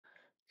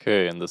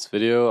Okay, in this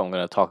video, I'm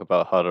going to talk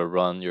about how to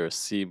run your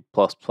C++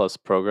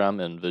 program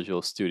in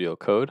Visual Studio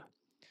Code.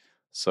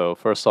 So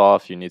first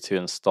off, you need to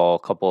install a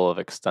couple of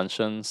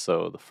extensions.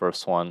 So the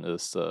first one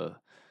is the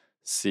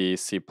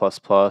C++,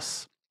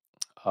 this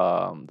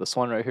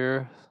one right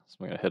here. So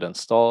I'm going to hit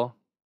install.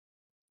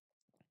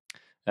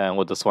 And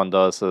what this one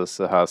does is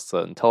it has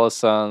the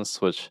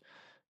IntelliSense, which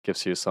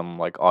gives you some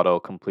like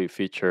auto-complete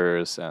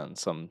features and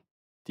some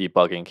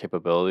debugging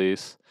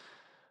capabilities.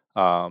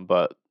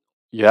 But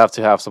you have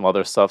to have some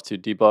other stuff to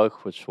debug,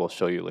 which we'll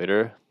show you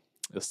later.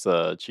 It's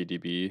the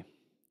GDB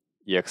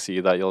exe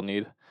that you'll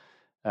need.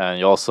 And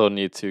you also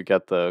need to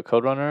get the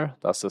code runner.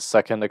 That's the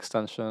second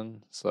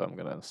extension. So I'm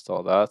going to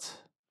install that.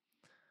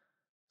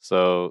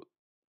 So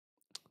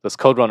this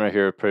code runner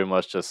here pretty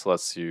much just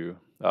lets you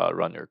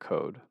run your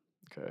code.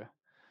 Okay.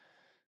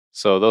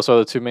 So those are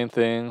the two main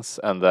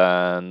things. And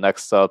then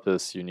next up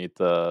is you need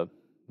the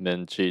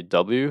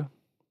min.gw.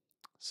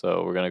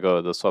 So we're going to go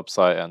to this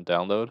website and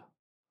download.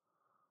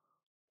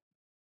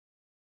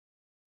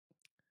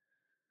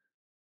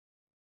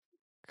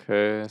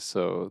 Okay,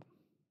 so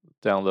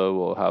download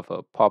will have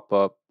a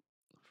pop-up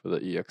for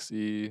the exe.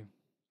 And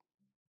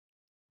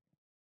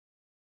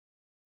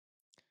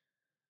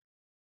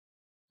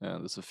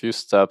there's a few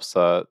steps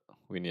that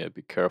we need to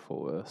be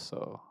careful with,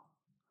 so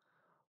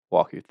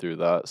walk you through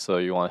that. So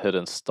you want to hit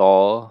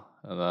install,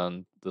 and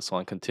then this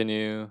one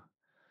continue.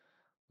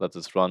 Let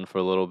this run for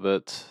a little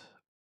bit.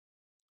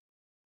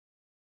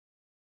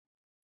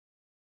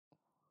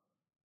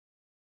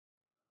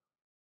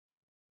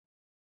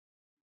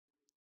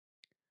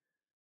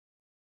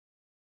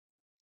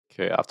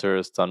 Okay, after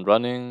it's done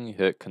running, you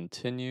hit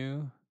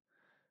continue.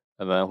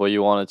 And then what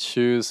you want to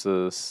choose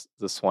is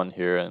this one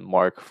here and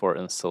mark for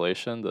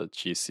installation, the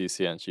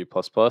GCC and G++.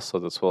 So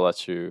this will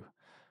let you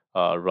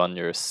run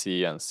your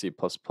C and C++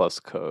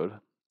 code.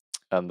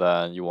 And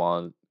then you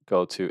want to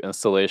go to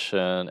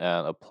installation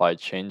and apply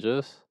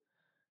changes,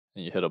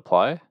 and you hit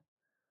apply.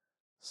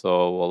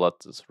 So we'll let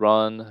this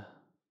run.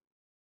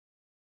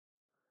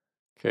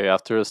 Okay,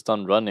 after it's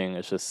done running,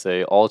 it should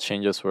say all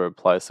changes were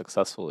applied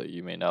successfully.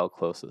 You may now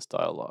close this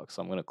dialog.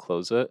 So I'm going to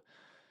close it.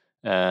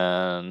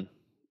 And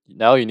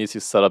now you need to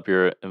set up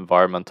your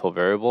environmental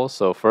variables.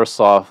 So first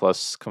off,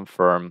 let's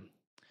confirm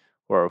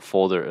where a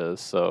folder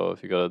is. So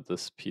if you go to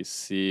this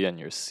PC and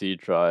your C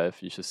drive,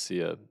 you should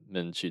see a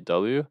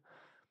min.gw.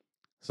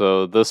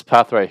 So this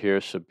path right here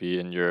should be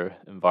in your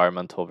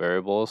environmental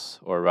variables,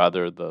 or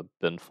rather the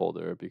bin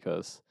folder,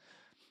 because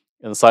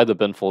inside the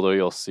bin folder,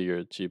 you'll see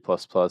your G++ and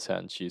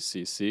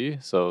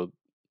GCC. So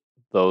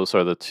those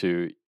are the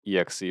two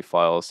exe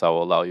files that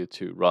will allow you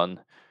to run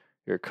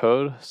your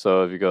code.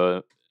 So if you go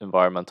to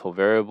environmental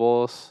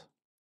variables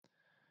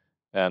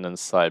and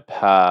inside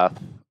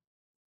path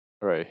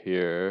right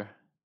here,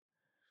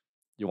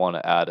 you want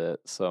to add it.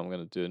 So I'm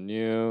going to do a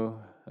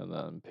new and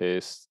then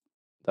paste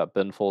that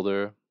bin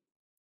folder,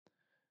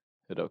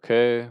 hit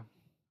OK,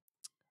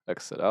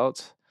 exit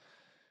out.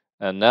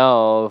 And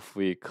now if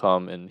we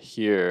come in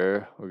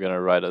here, we're going to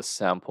write a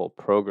sample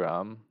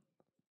program.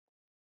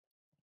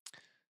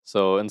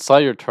 So inside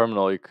your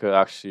terminal, you could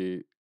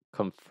actually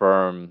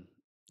confirm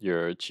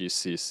your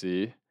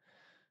GCC.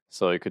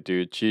 So you could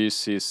do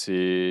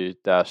GCC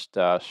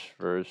 --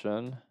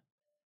 version.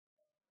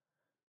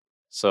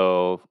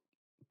 So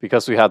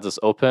because we had this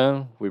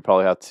open, we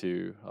probably have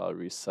to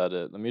reset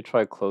it. Let me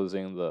try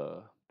closing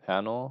the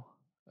panel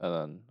and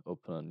then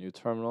open a new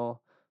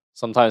terminal.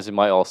 Sometimes you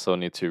might also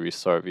need to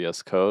restart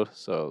VS Code.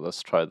 So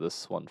let's try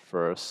this one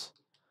first.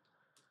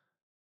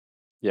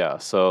 Yeah,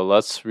 so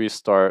let's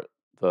restart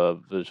the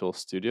Visual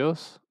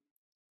Studios.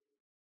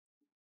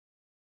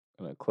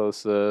 I'm gonna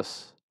close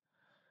this.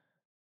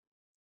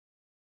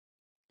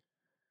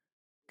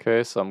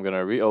 Okay, so I'm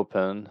gonna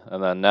reopen,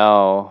 and then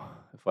now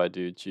if I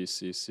do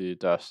GCC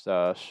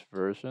 --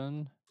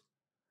 version,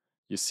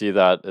 you see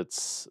that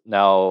it's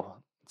now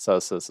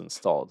says it's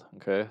installed.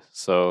 Okay,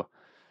 so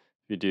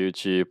if you do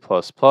G++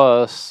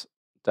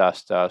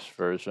 --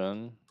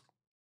 version,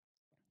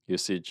 you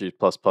see G++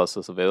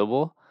 is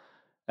available.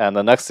 And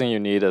the next thing you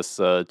need is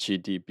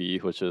GDB,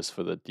 which is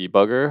for the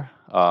debugger.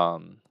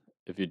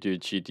 If you do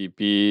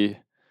GDB,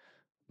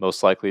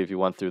 most likely if you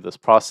went through this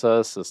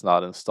process, it's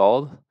not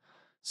installed.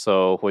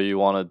 So what you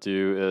want to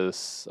do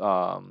is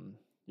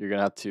you're going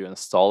to have to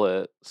install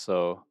it.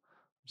 So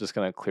I'm just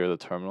going to clear the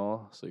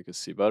terminal so you can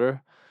see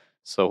better.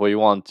 So what you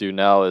want to do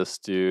now is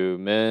do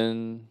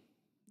min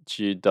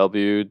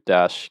gw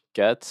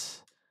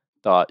 -get.exe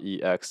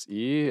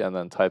and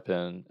then type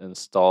in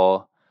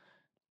install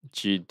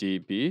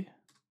gdb.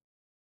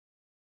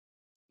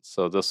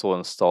 So this will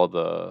install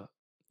the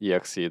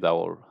exe that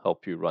will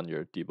help you run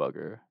your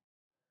debugger.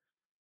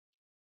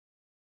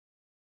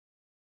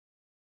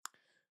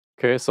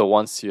 Okay, so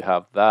once you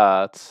have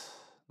that,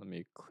 let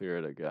me clear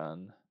it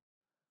again.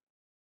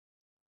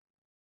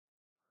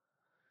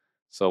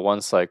 So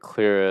once I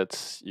clear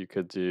it, you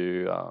could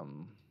do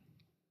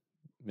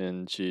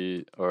min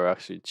g or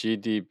actually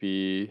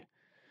gdb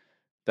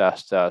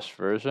 --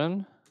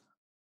 version.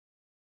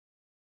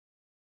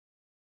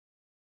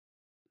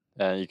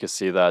 and you can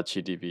see that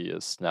GDB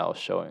is now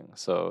showing.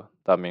 So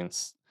that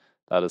means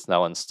that is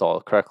now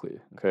installed correctly.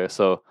 Okay,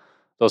 so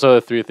those are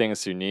the three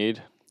things you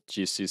need: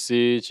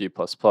 GCC, G++,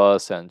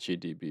 and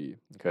GDB.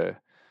 Okay,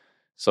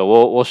 so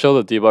we'll show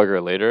the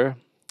debugger later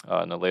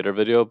in a later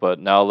video, but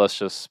now let's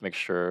just make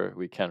sure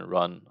we can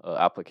run an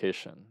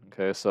application.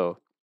 Okay, so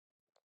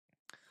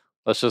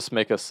let's just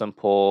make a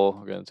simple.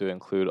 We're going to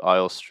include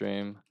IO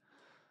stream,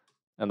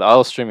 and the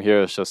IO stream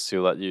here is just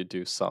to let you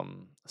do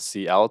some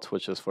cout,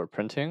 which is for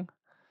printing.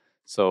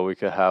 So we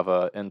could have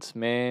a int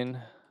main.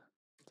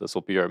 This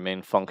will be our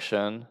main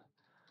function.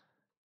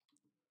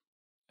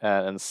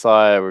 And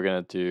inside we're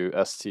gonna do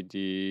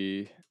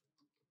std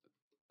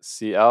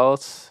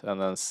cout and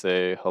then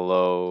say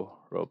hello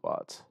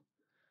robot.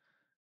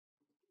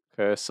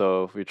 Okay,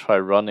 so if we try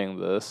running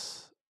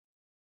this,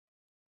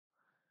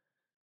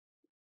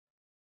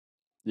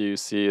 you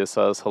see it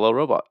says hello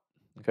robot.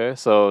 Okay,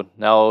 so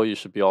now you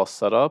should be all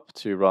set up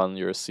to run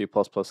your C++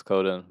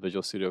 code in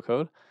Visual Studio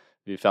Code.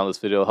 If you found this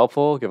video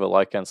helpful, give it a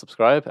like and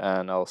subscribe,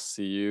 and I'll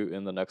see you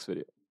in the next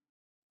video.